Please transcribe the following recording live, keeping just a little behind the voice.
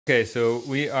Okay, so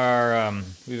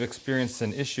we've experienced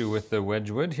an issue with the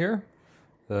Wedgewood here.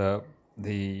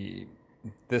 This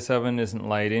oven isn't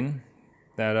lighting,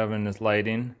 that oven is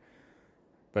lighting,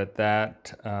 but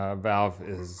that valve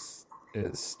is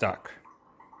stuck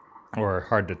or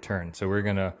hard to turn. So we're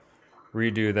gonna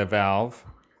redo the valve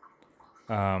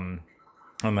on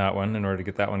that one in order to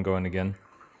get that one going again.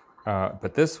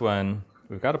 But this one,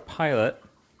 we've got a pilot,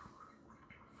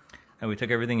 and we took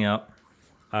everything out.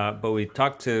 But we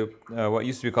talked to what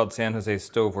used to be called San Jose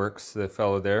Stoveworks, the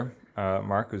fellow there,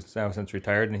 Mark, who's now since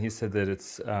retired, and he said that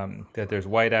it's that there's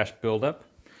white ash buildup,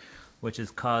 which is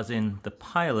causing the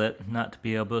pilot not to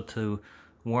be able to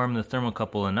warm the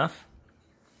thermocouple enough.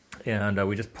 And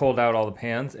we just pulled out all the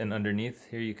pans, and underneath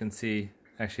here you can see,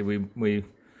 actually we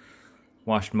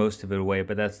washed most of it away,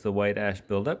 but that's the white ash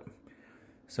buildup.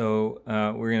 So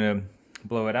we're gonna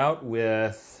blow it out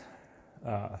with,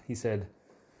 he said,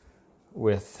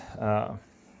 with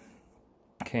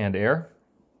canned air.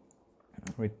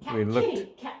 We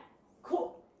looked.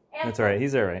 Cool. That's all right.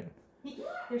 He's all right.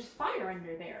 There's fire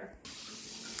under there.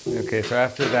 Okay, so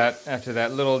after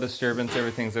that little disturbance,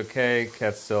 everything's okay.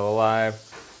 Cat's still alive.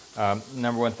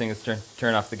 Number one thing is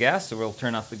turn off the gas. So we'll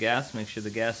turn off the gas, make sure the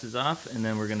gas is off, and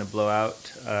then we're going to blow out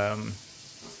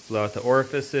the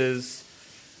orifices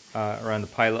around the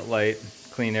pilot light,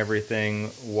 clean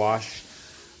everything, wash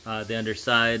the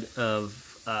underside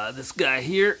of this guy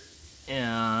here,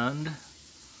 and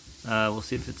we'll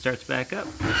see if it starts back up.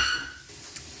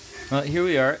 Well, here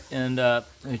we are, and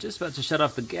we're just about to shut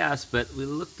off the gas, but we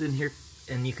looked in here,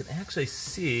 and you can actually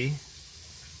see,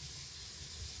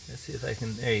 let's see if I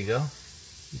can, there you go.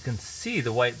 You can see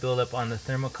the white buildup on the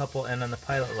thermocouple and on the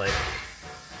pilot light.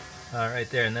 Right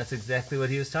there, and that's exactly what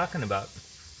he was talking about.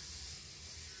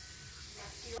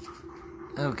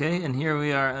 Okay, and here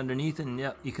we are underneath, and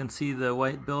yep, you can see the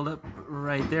white buildup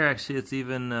right there. Actually, it's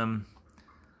even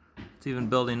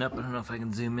building up. I don't know if I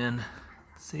can zoom in.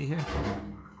 See here?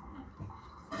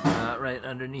 Right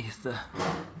underneath the.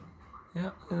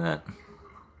 Yeah, look at that.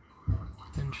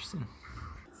 Interesting.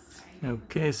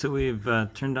 Okay, so we've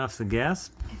turned off the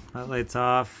gas. That light's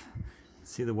off.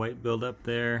 See the white buildup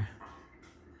there,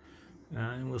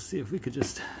 and we'll see if we could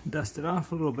just dust it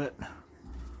off a little bit.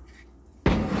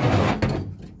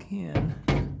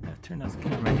 Turn off the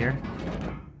camera here.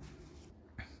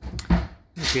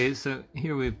 Okay, so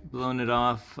here we've blown it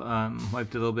off,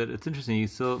 wiped it a little bit. It's interesting,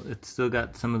 it's still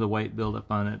got some of the white buildup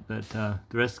on it, but the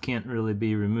rest can't really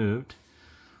be removed.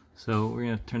 So we're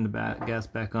going to turn the gas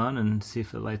back on and see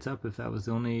if it lights up, if that was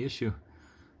the only issue.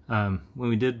 When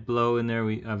we did blow in there,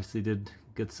 we obviously did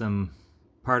get some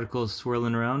particles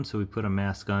swirling around, so we put a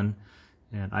mask on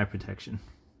and eye protection.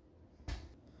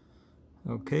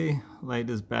 Okay, light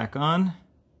is back on,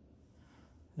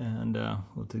 and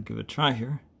we'll give it a try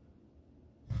here.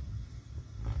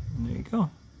 And there you go.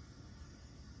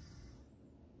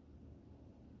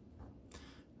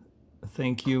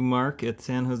 Thank you, Mark at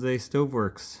San Jose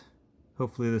Stoveworks.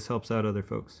 Hopefully this helps out other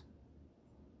folks.